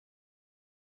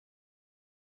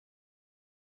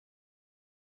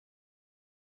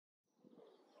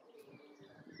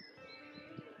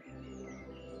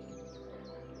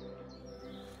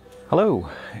Hello,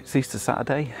 it's Easter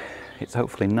Saturday. It's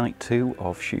hopefully night 2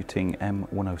 of shooting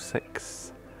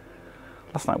M106.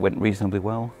 Last night went reasonably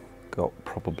well. Got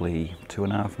probably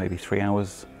 2.5, maybe 3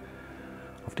 hours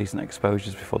of decent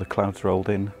exposures before the clouds rolled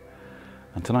in.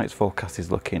 And tonight's forecast is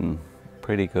looking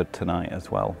pretty good tonight as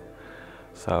well.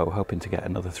 So hoping to get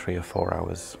another 3 or 4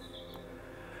 hours.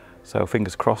 So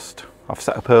fingers crossed. I've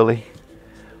set up early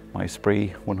my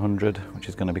ESPRIT 100, which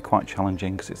is going to be quite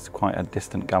challenging because it's quite a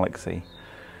distant galaxy.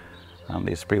 And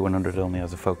the ESPRIT 100 only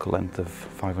has a focal length of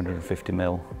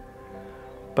 550mm,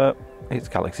 but it's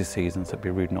galaxy season, so it'd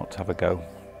be rude not to have a go.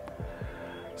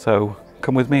 So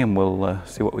come with me and we'll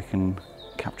see what we can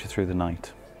capture through the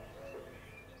night.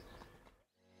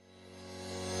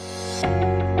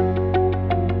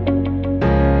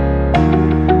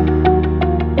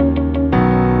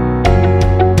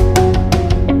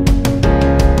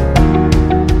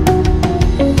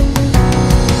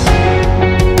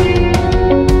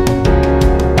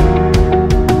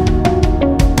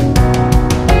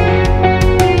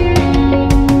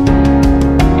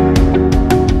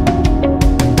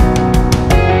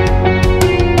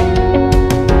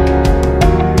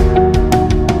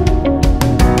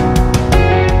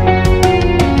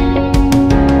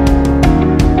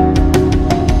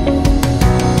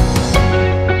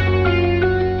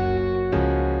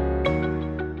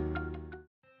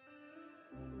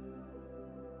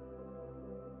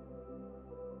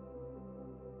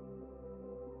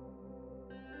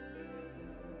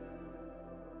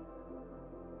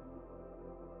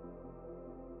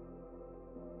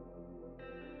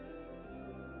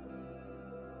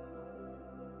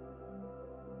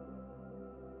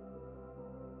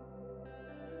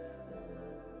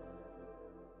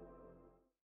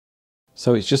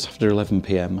 So it's just after 11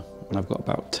 PM and I've got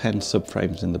about 10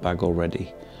 subframes in the bag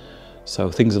already.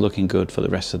 So things are looking good for the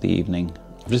rest of the evening.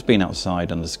 I've just been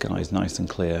outside and the sky is nice and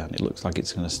clear and it looks like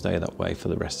it's going to stay that way for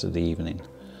the rest of the evening.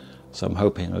 So I'm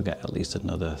hoping I'll get at least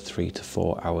another 3 to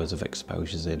 4 hours of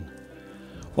exposures in.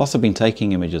 Whilst I've been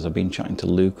taking images, I've been chatting to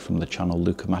Luke from the channel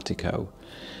Lukomatico.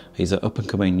 He's an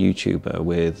up-and-coming YouTuber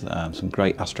with some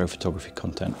great astrophotography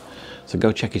content. So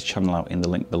go check his channel out in the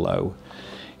link below.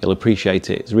 He'll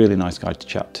appreciate it. He's a really nice guy to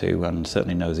chat to and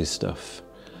certainly knows his stuff.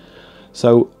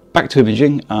 So back to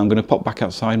imaging. I'm going to pop back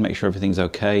outside, make sure everything's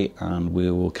okay, and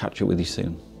we will catch up with you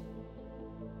soon.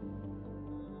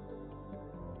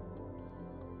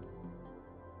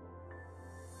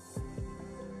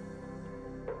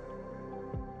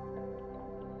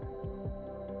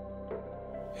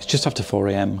 It's just after 4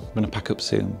 AM. I'm going to pack up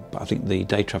soon, but I think the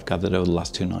data I've gathered over the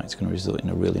last 2 nights is going to result in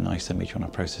a really nice image when I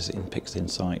process it in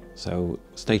Pixinsight. So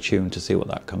stay tuned to see what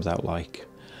that comes out like.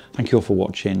 Thank you all for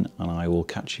watching, and I will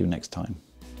catch you next time.